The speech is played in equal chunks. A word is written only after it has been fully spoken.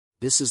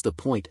this is the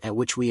point at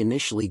which we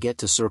initially get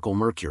to circle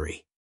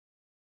Mercury.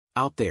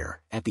 Out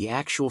there, at the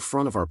actual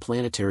front of our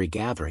planetary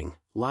gathering,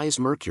 lies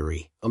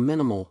Mercury, a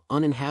minimal,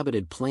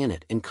 uninhabited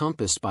planet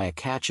encompassed by a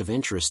catch of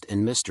interest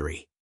and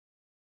mystery.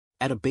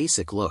 At a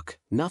basic look,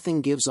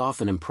 nothing gives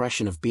off an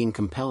impression of being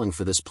compelling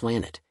for this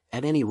planet.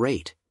 At any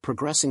rate,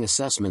 progressing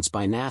assessments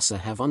by NASA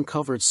have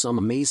uncovered some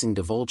amazing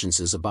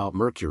divulgences about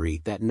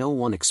Mercury that no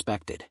one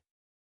expected.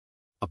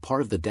 A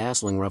part of the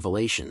dazzling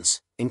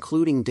revelations,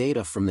 including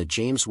data from the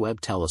James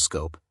Webb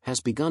Telescope, has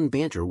begun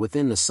banter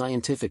within the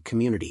scientific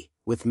community,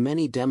 with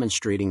many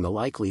demonstrating the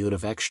likelihood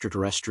of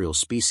extraterrestrial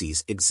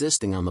species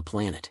existing on the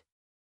planet.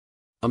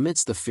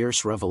 Amidst the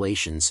fierce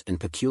revelations and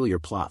peculiar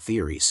plot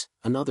theories,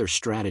 another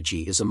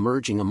strategy is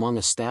emerging among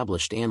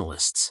established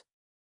analysts.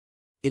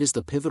 It is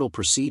the pivotal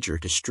procedure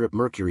to strip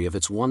Mercury of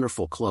its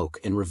wonderful cloak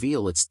and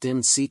reveal its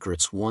dimmed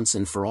secrets once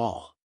and for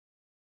all.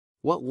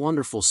 What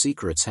wonderful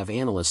secrets have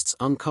analysts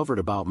uncovered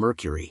about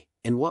Mercury,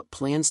 and what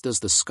plans does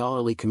the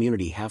scholarly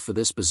community have for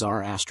this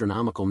bizarre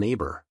astronomical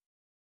neighbor?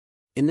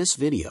 In this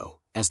video,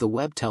 as the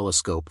Webb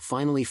telescope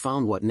finally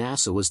found what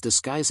NASA was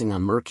disguising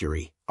on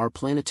Mercury, our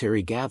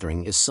planetary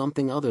gathering is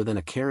something other than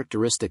a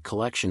characteristic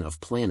collection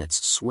of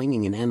planets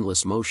swinging in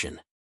endless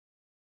motion.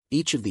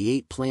 Each of the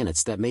 8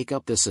 planets that make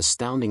up this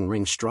astounding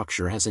ring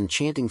structure has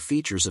enchanting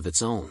features of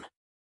its own.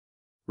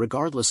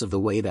 Regardless of the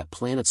way that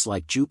planets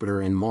like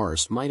Jupiter and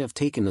Mars might have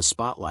taken the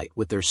spotlight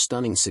with their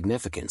stunning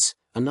significance,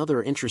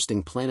 another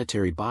interesting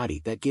planetary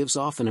body that gives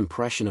off an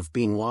impression of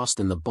being lost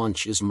in the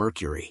bunch is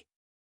Mercury.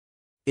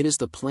 It is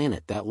the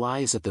planet that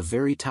lies at the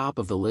very top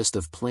of the list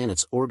of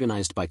planets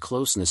organized by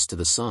closeness to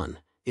the Sun.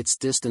 Its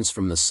distance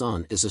from the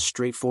Sun is a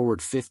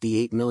straightforward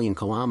 58 million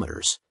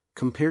kilometers.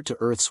 Compared to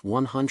Earth's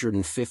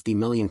 150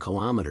 million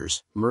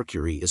kilometers,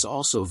 Mercury is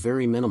also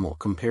very minimal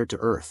compared to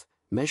Earth,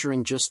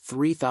 measuring just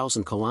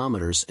 3,000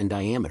 kilometers in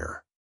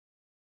diameter.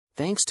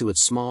 Thanks to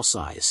its small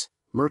size,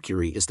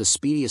 Mercury is the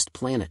speediest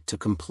planet to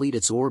complete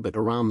its orbit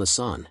around the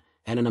Sun,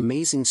 at an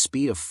amazing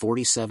speed of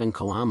 47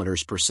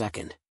 kilometers per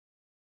second.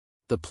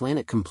 The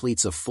planet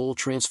completes a full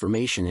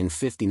transformation in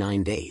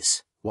 59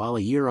 days, while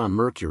a year on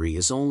Mercury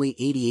is only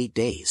 88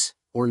 days,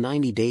 or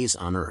 90 days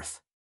on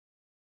Earth.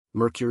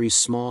 Mercury's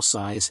small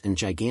size and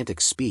gigantic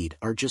speed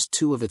are just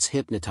 2 of its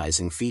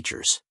hypnotizing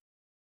features.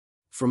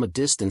 From a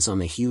distance on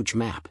the huge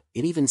map,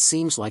 it even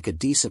seems like a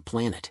decent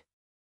planet.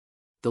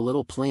 The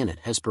little planet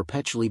has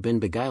perpetually been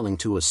beguiling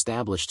to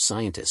established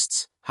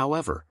scientists.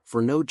 However,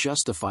 for no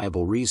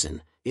justifiable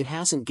reason, it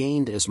hasn't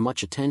gained as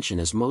much attention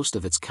as most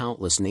of its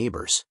countless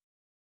neighbors.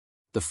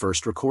 The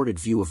first recorded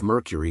view of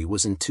Mercury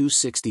was in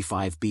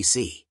 265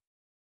 BC.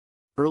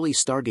 Early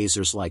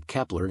stargazers like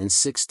Kepler in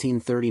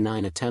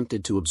 1639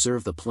 attempted to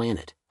observe the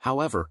planet.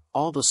 However,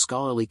 all the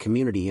scholarly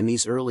community in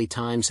these early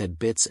times had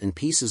bits and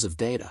pieces of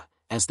data,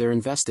 as their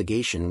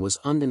investigation was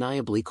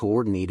undeniably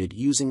coordinated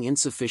using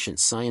insufficient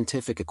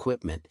scientific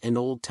equipment and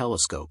old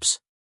telescopes.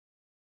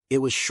 It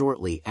was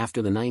shortly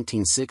after the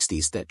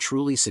 1960s that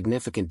truly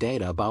significant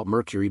data about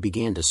Mercury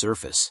began to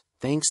surface,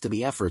 thanks to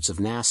the efforts of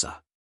NASA.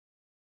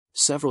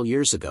 Several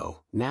years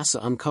ago, NASA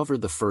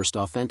uncovered the first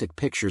authentic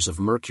pictures of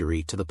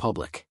Mercury to the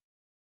public.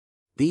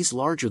 These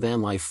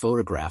larger-than-life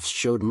photographs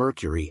showed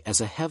Mercury as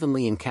a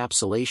heavenly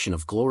encapsulation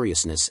of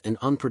gloriousness and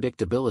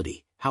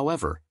unpredictability.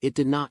 However, it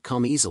did not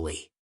come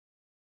easily.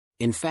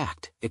 In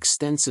fact,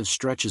 extensive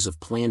stretches of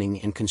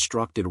planning and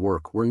constructed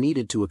work were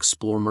needed to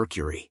explore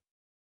Mercury.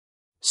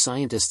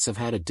 Scientists have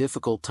had a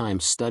difficult time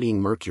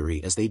studying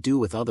Mercury as they do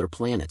with other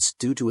planets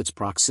due to its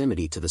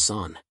proximity to the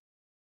Sun.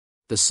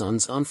 The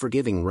Sun's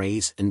unforgiving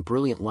rays and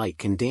brilliant light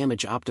can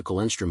damage optical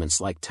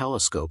instruments like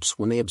telescopes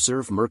when they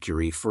observe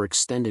Mercury for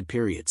extended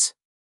periods.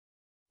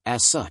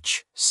 As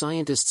such,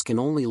 scientists can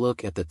only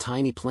look at the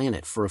tiny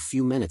planet for a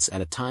few minutes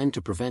at a time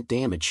to prevent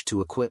damage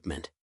to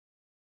equipment.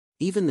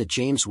 Even the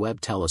James Webb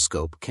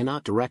Telescope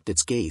cannot direct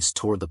its gaze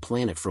toward the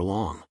planet for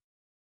long.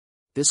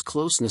 This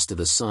closeness to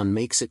the Sun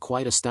makes it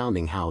quite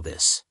astounding how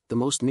this, the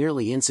most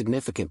nearly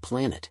insignificant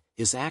planet,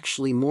 is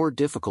actually more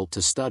difficult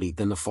to study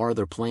than the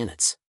farther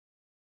planets.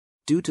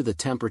 Due to the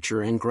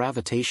temperature and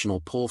gravitational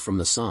pull from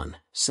the Sun,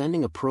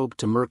 sending a probe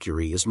to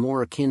Mercury is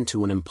more akin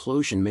to an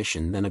implosion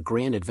mission than a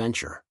grand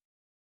adventure.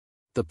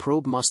 The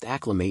probe must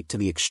acclimate to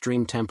the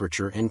extreme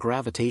temperature and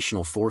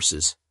gravitational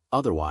forces,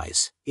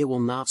 otherwise, it will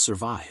not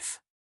survive.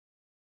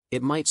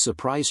 It might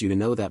surprise you to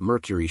know that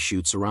Mercury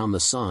shoots around the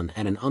Sun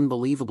at an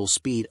unbelievable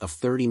speed of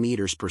 30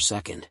 meters per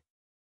second.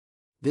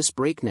 This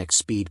breakneck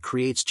speed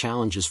creates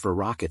challenges for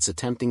rockets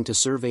attempting to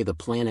survey the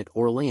planet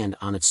or land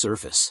on its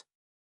surface.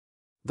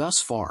 Thus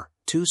far,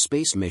 2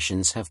 space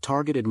missions have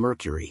targeted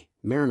Mercury: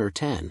 Mariner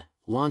 10,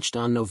 launched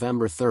on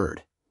November 3,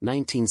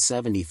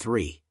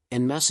 1973,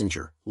 and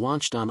Messenger,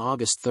 launched on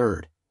August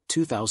 3,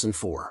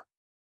 2004.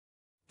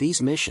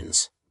 These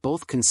missions,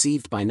 both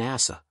conceived by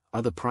NASA,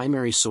 are the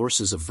primary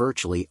sources of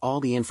virtually all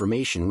the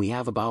information we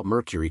have about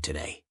Mercury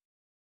today.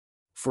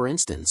 For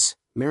instance,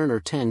 Mariner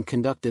 10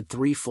 conducted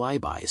 3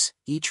 flybys,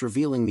 each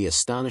revealing the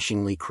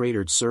astonishingly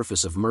cratered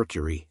surface of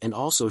Mercury and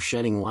also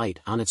shedding light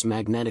on its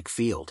magnetic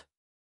field.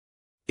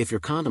 If you're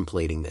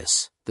contemplating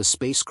this, the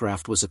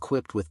spacecraft was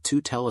equipped with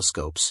 2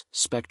 telescopes,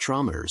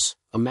 spectrometers,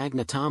 a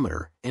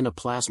magnetometer, and a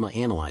plasma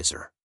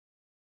analyzer.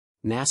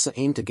 NASA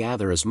aimed to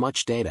gather as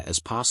much data as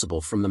possible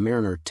from the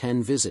Mariner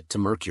 10 visit to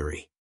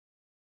Mercury.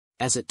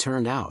 As it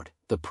turned out,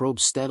 the probe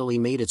steadily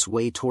made its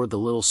way toward the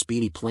little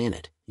speedy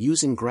planet,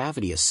 using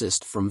gravity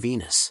assist from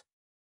Venus.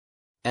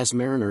 As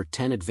Mariner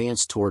 10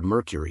 advanced toward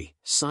Mercury,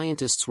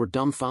 scientists were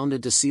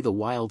dumbfounded to see the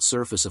wild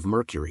surface of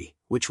Mercury,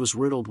 which was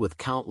riddled with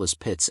countless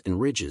pits and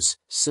ridges,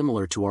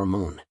 similar to our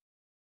Moon.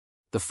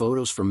 The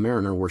photos from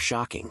Mariner were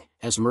shocking,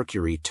 as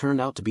Mercury turned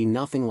out to be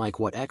nothing like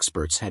what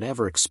experts had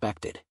ever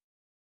expected.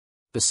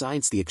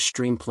 Besides the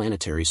extreme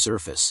planetary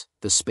surface,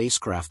 the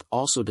spacecraft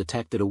also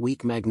detected a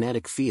weak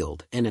magnetic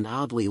field and an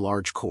oddly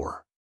large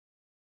core.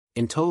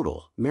 In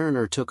total,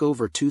 Mariner took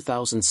over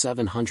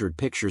 2,700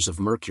 pictures of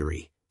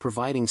Mercury,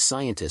 providing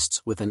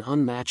scientists with an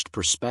unmatched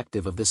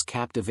perspective of this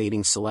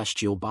captivating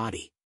celestial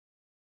body.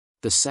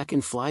 The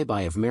second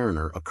flyby of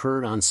Mariner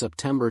occurred on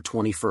September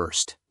 21,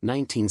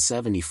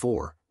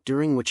 1974,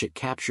 during which it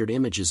captured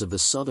images of the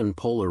southern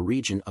polar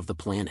region of the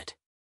planet.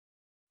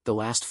 The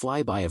last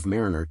flyby of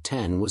Mariner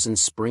 10 was in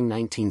spring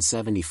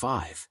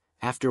 1975,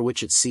 after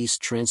which it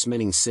ceased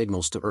transmitting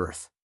signals to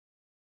Earth.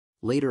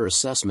 Later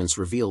assessments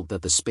revealed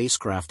that the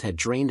spacecraft had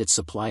drained its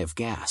supply of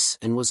gas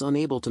and was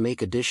unable to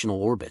make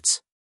additional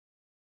orbits.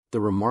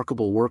 The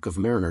remarkable work of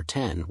Mariner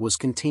 10 was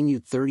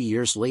continued 30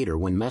 years later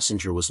when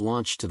Messenger was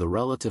launched to the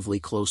relatively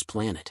close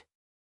planet.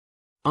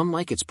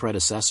 Unlike its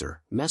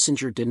predecessor,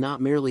 Messenger did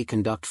not merely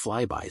conduct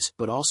flybys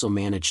but also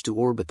managed to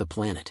orbit the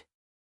planet.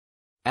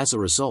 As a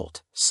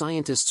result,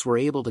 scientists were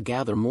able to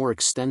gather more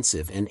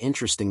extensive and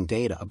interesting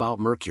data about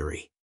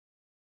Mercury.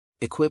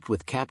 Equipped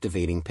with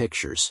captivating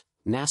pictures,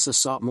 NASA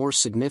sought more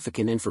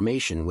significant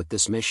information with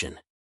this mission.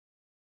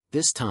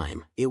 This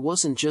time, it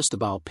wasn't just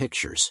about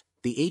pictures.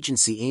 The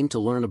agency aimed to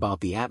learn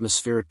about the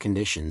atmospheric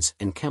conditions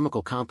and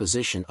chemical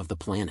composition of the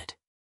planet.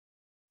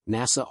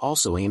 NASA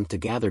also aimed to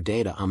gather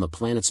data on the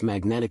planet's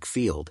magnetic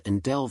field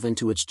and delve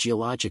into its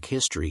geologic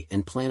history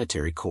and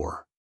planetary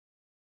core.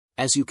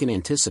 As you can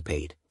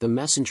anticipate, the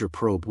Messenger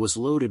probe was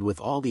loaded with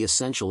all the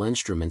essential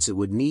instruments it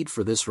would need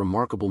for this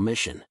remarkable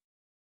mission.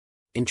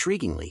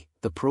 Intriguingly,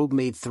 the probe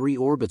made 3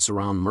 orbits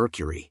around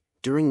Mercury,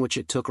 during which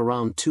it took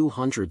around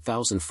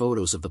 200,000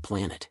 photos of the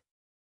planet.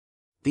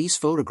 These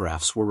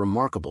photographs were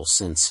remarkable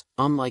since,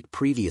 unlike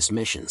previous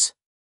missions,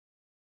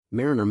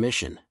 Mariner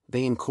mission,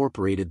 they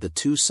incorporated the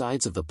 2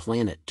 sides of the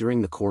planet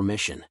during the core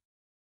mission.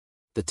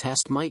 The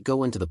test might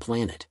go into the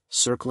planet,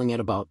 circling at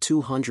about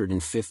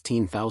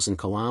 215,000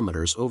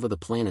 kilometers over the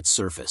planet's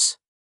surface.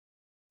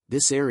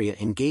 This area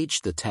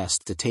engaged the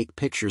test to take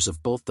pictures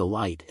of both the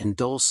light and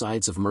dull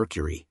sides of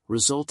Mercury,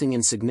 resulting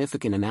in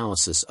significant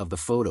analysis of the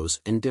photos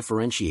and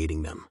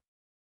differentiating them.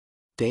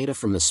 Data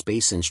from the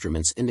space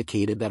instruments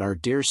indicated that our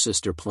dear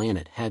sister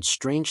planet had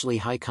strangely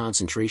high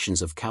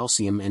concentrations of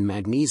calcium and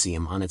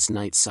magnesium on its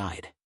night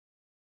side.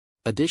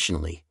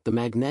 Additionally, the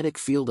magnetic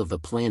field of the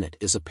planet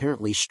is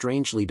apparently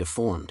strangely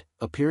deformed,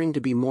 appearing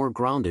to be more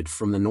grounded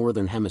from the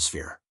northern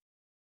hemisphere.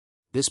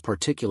 This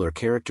particular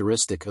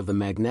characteristic of the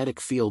magnetic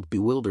field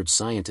bewildered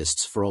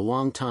scientists for a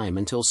long time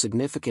until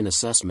significant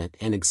assessment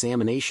and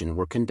examination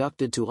were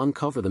conducted to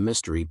uncover the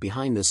mystery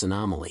behind this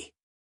anomaly.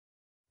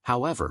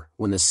 However,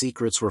 when the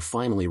secrets were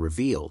finally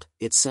revealed,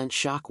 it sent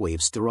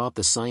shockwaves throughout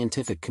the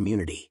scientific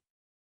community.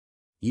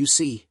 You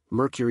see,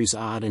 Mercury's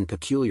odd and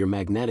peculiar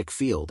magnetic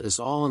field is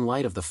all in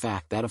light of the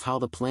fact that of how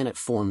the planet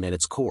formed at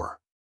its core.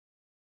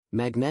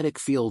 Magnetic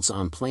fields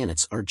on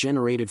planets are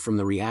generated from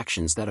the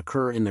reactions that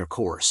occur in their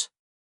cores.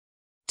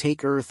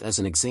 Take Earth as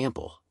an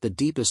example, the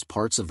deepest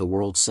parts of the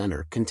world's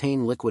center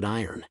contain liquid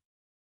iron.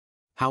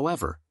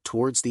 However,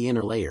 towards the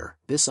inner layer,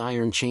 this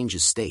iron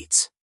changes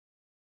states.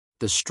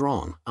 The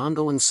strong,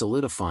 ongoing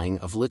solidifying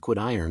of liquid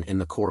iron in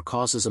the core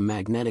causes a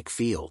magnetic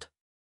field.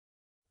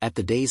 At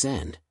the day's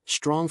end,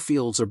 strong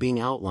fields are being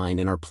outlined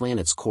in our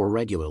planet's core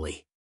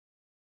regularly.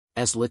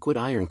 As liquid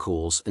iron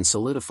cools and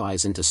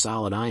solidifies into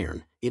solid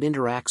iron, it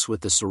interacts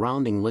with the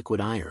surrounding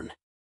liquid iron.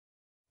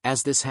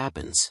 As this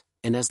happens,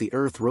 and as the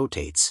Earth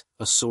rotates,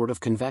 a sort of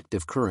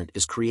convective current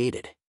is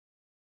created.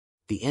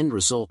 The end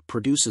result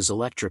produces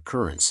electric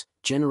currents,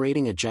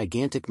 generating a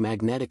gigantic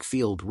magnetic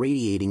field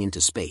radiating into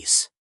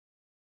space.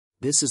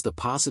 This is the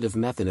positive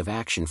method of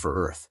action for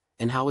Earth,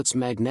 and how its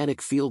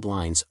magnetic field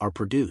lines are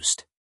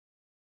produced.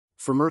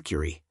 For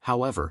Mercury,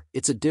 however,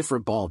 it's a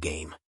different ball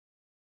game.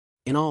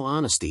 In all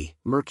honesty,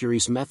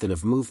 Mercury's method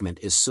of movement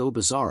is so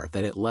bizarre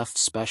that it left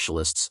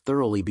specialists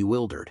thoroughly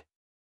bewildered.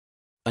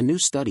 A new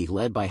study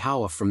led by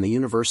Howe from the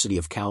University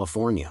of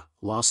California,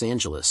 Los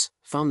Angeles,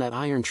 found that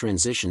iron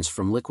transitions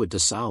from liquid to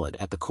solid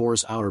at the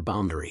core's outer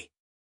boundary.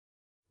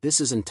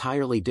 This is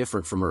entirely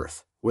different from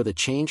Earth, where the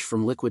change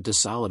from liquid to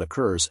solid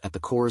occurs at the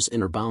core's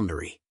inner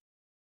boundary.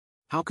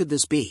 How could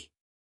this be?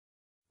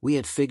 We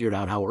had figured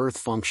out how Earth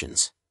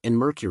functions, and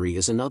Mercury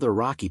is another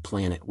rocky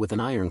planet with an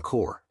iron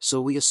core,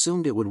 so we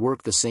assumed it would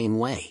work the same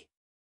way.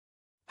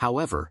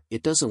 However,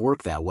 it doesn't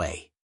work that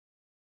way.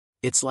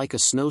 It's like a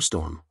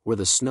snowstorm, where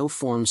the snow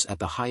forms at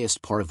the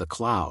highest part of the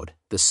cloud,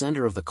 the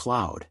center of the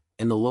cloud,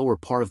 and the lower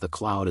part of the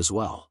cloud as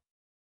well.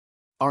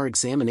 Our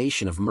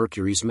examination of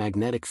Mercury's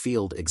magnetic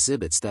field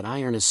exhibits that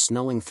iron is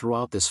snowing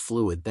throughout this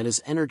fluid that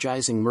is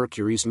energizing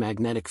Mercury's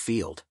magnetic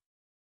field.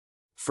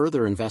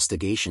 Further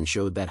investigation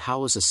showed that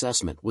Howe's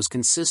assessment was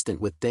consistent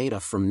with data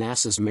from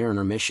NASA's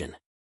Mariner mission.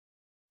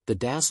 The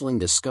dazzling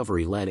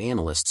discovery led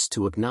analysts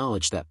to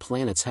acknowledge that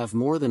planets have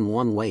more than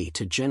one way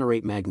to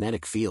generate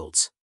magnetic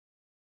fields.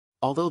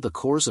 Although the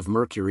cores of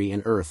Mercury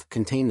and Earth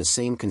contain the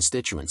same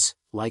constituents,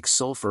 like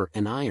sulfur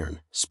and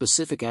iron,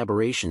 specific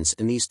aberrations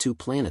in these two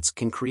planets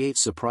can create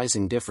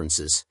surprising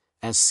differences,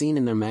 as seen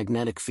in their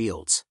magnetic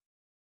fields.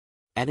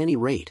 At any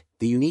rate,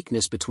 the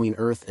uniqueness between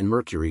Earth and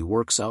Mercury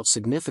works out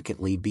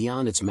significantly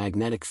beyond its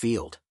magnetic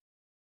field.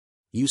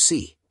 You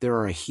see, there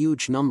are a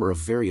huge number of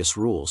various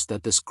rules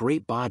that this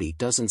great body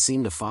doesn't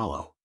seem to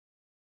follow.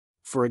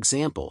 For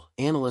example,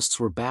 analysts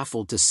were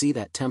baffled to see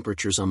that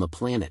temperatures on the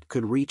planet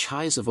could reach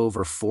highs of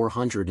over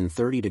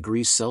 430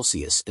 degrees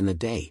Celsius in the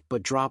day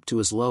but drop to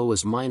as low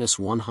as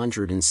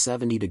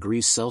 -170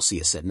 degrees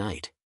Celsius at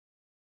night.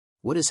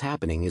 What is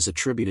happening is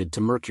attributed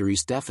to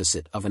Mercury's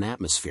deficit of an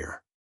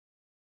atmosphere.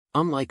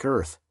 Unlike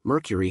Earth,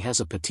 Mercury has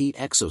a petite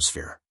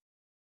exosphere.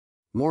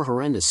 More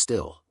horrendous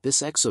still,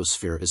 this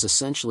exosphere is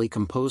essentially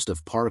composed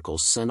of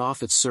particles sent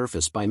off its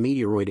surface by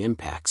meteoroid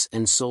impacts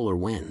and solar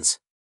winds.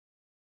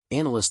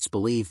 Analysts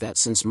believe that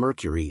since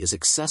Mercury is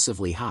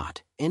excessively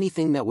hot,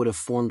 anything that would have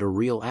formed a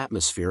real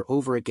atmosphere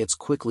over it gets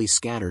quickly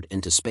scattered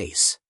into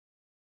space.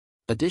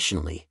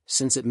 Additionally,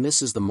 since it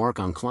misses the mark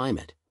on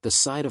climate, the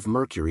side of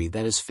Mercury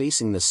that is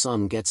facing the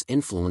Sun gets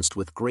influenced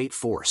with great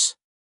force.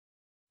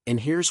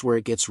 And here's where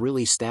it gets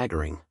really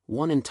staggering: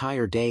 one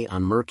entire day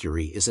on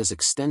Mercury is as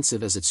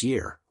extensive as its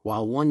year,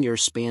 while 1 year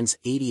spans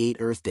 88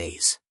 Earth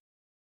days.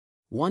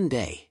 One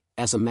day,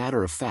 as a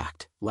matter of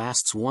fact,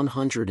 lasts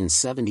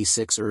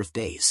 176 Earth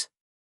days.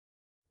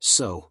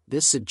 So,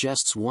 this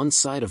suggests one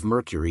side of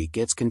Mercury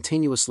gets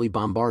continuously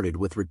bombarded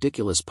with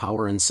ridiculous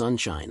power and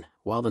sunshine,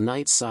 while the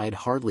night side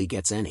hardly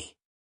gets any.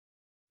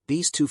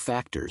 These two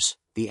factors,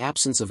 the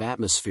absence of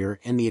atmosphere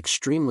and the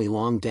extremely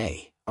long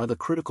day, are the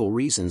critical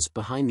reasons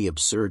behind the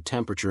absurd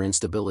temperature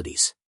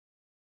instabilities.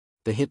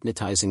 The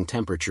hypnotizing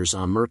temperatures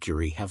on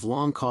Mercury have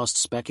long caused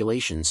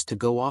speculations to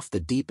go off the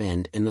deep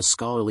end in the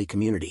scholarly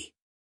community.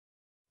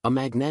 A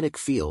magnetic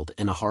field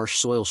and a harsh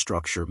soil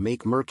structure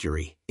make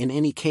Mercury, in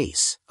any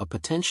case, a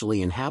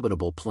potentially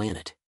inhabitable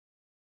planet.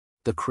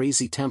 The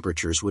crazy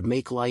temperatures would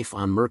make life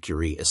on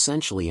Mercury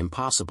essentially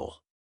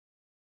impossible.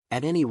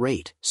 At any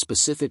rate,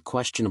 specific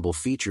questionable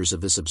features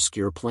of this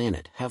obscure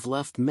planet have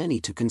left many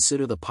to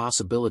consider the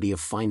possibility of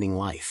finding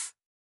life.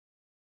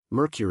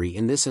 Mercury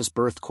in this has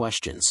birthed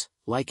questions,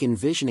 like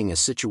envisioning a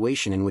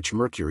situation in which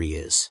Mercury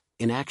is,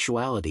 in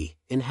actuality,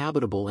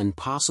 inhabitable and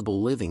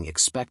possible living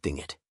expecting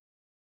it.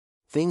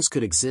 Things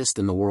could exist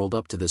in the world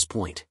up to this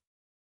point.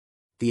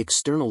 The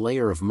external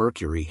layer of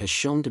Mercury has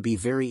shown to be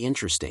very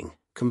interesting.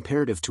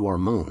 Comparative to our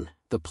Moon,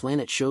 the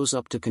planet shows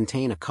up to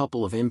contain a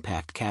couple of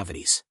impact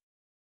cavities.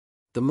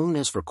 The Moon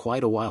has for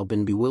quite a while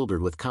been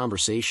bewildered with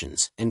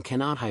conversations and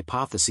cannot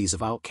hypotheses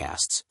of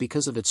outcasts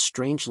because of its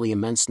strangely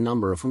immense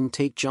number of whom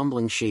take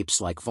jumbling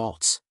shapes like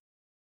vaults.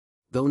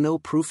 Though no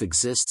proof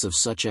exists of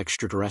such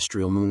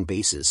extraterrestrial moon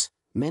bases,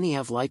 many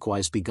have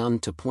likewise begun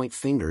to point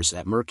fingers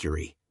at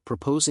Mercury,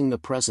 proposing the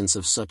presence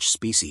of such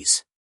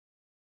species.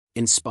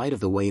 In spite of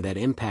the way that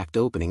impact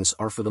openings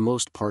are for the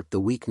most part the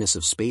weakness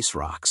of space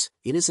rocks,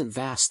 it isn't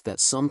vast that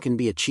some can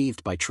be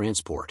achieved by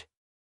transport.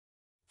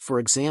 For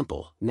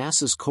example,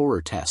 NASA's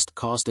Core test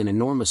caused an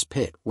enormous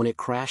pit when it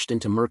crashed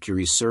into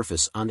Mercury's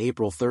surface on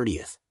April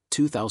 30,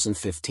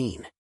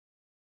 2015.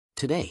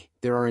 Today,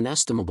 there are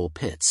inestimable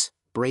pits,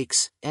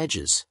 breaks,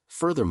 edges,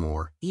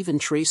 furthermore, even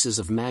traces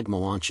of magma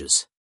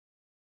launches.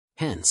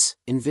 Hence,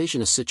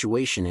 envision a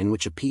situation in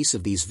which a piece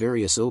of these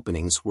various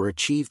openings were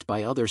achieved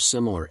by other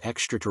similar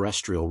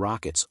extraterrestrial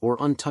rockets or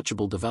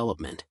untouchable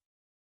development.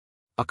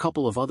 A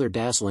couple of other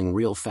dazzling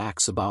real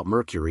facts about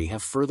Mercury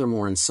have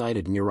furthermore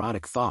incited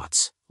neurotic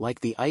thoughts, like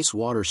the ice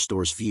water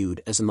stores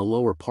viewed as in the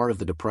lower part of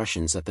the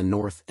depressions at the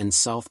north and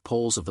south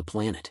poles of the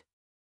planet.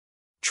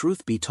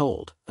 Truth be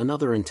told,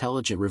 another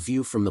intelligent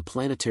review from the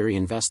Planetary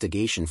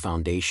Investigation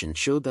Foundation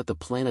showed that the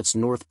planet's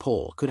north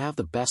pole could have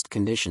the best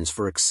conditions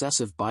for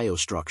excessive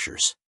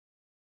biostructures.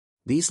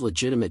 These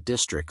legitimate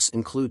districts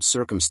include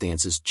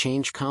circumstances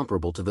change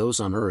comparable to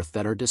those on Earth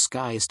that are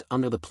disguised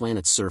under the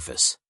planet's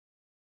surface.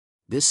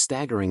 This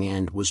staggering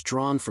end was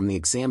drawn from the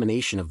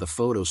examination of the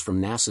photos from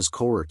NASA's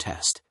Core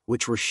test,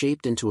 which were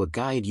shaped into a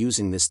guide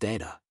using this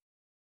data.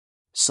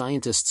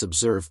 Scientists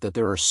observed that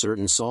there are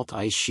certain salt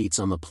ice sheets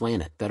on the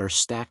planet that are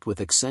stacked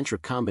with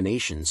eccentric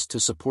combinations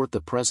to support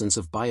the presence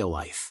of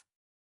biolife.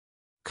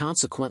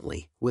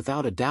 Consequently,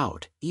 without a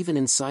doubt, even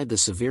inside the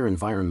severe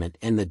environment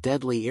and the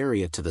deadly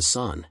area to the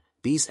Sun,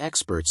 these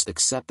experts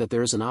accept that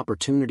there is an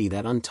opportunity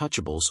that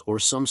untouchables or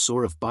some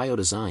sort of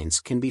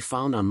biodesigns can be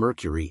found on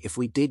Mercury if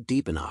we dig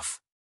deep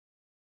enough.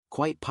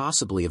 Quite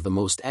possibly of the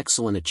most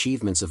excellent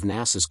achievements of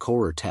NASA's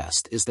Core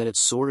test is that it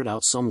sorted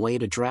out some way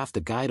to draft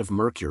a guide of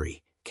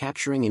Mercury,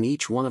 capturing in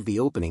each one of the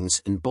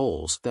openings and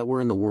bowls that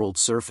were in the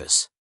world's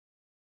surface.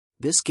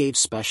 This gave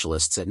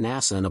specialists at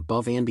NASA an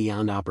above and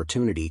beyond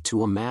opportunity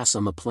to amass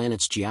on the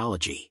planet's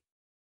geology.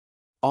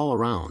 All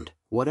around,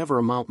 whatever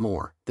amount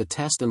more, the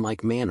test in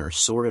like manner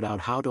sorted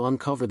out how to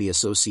uncover the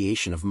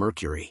association of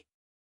Mercury.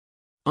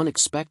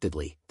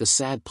 Unexpectedly, the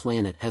sad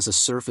planet has a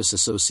surface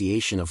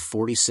association of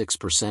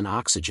 46%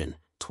 oxygen,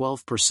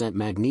 12%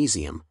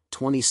 magnesium,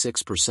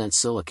 26%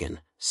 silicon,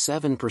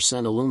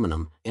 7%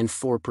 aluminum, and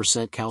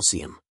 4%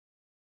 calcium.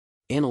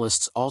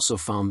 Analysts also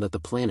found that the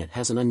planet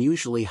has an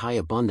unusually high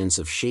abundance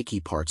of shaky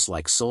parts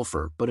like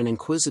sulfur but an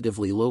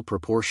inquisitively low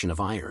proportion of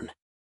iron.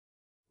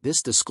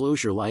 This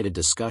disclosure lighted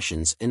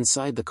discussions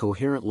inside the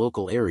coherent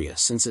local area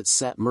since it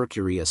set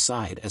Mercury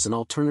aside as an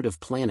alternative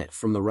planet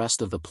from the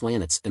rest of the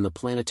planets in the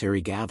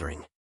planetary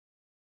gathering.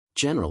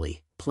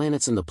 Generally,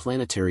 planets in the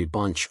planetary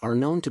bunch are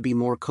known to be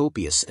more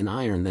copious in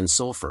iron than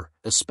sulfur,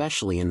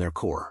 especially in their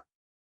core.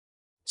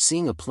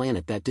 Seeing a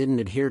planet that didn't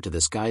adhere to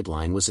this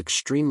guideline was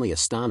extremely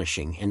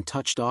astonishing and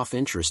touched off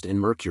interest in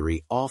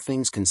Mercury, all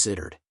things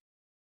considered.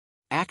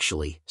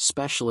 Actually,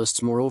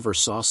 specialists moreover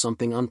saw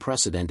something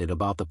unprecedented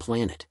about the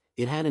planet.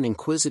 It had an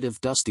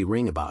inquisitive dusty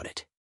ring about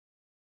it.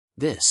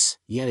 This,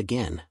 yet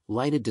again,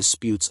 lighted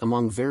disputes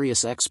among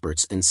various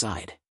experts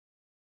inside.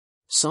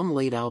 Some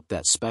laid out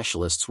that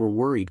specialists were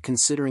worried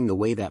considering the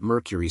way that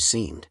Mercury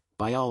seemed,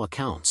 by all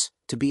accounts,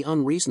 to be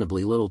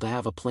unreasonably little to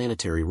have a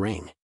planetary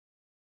ring.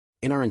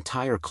 In our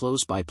entire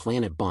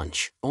close-by-planet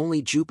bunch,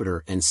 only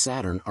Jupiter and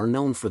Saturn are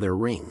known for their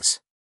rings.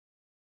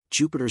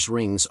 Jupiter's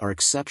rings are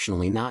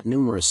exceptionally not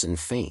numerous and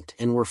faint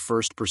and were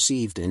first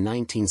perceived in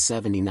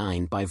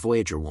 1979 by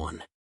Voyager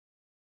 1.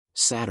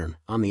 Saturn,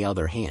 on the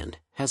other hand,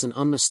 has an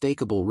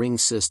unmistakable ring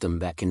system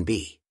that can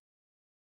be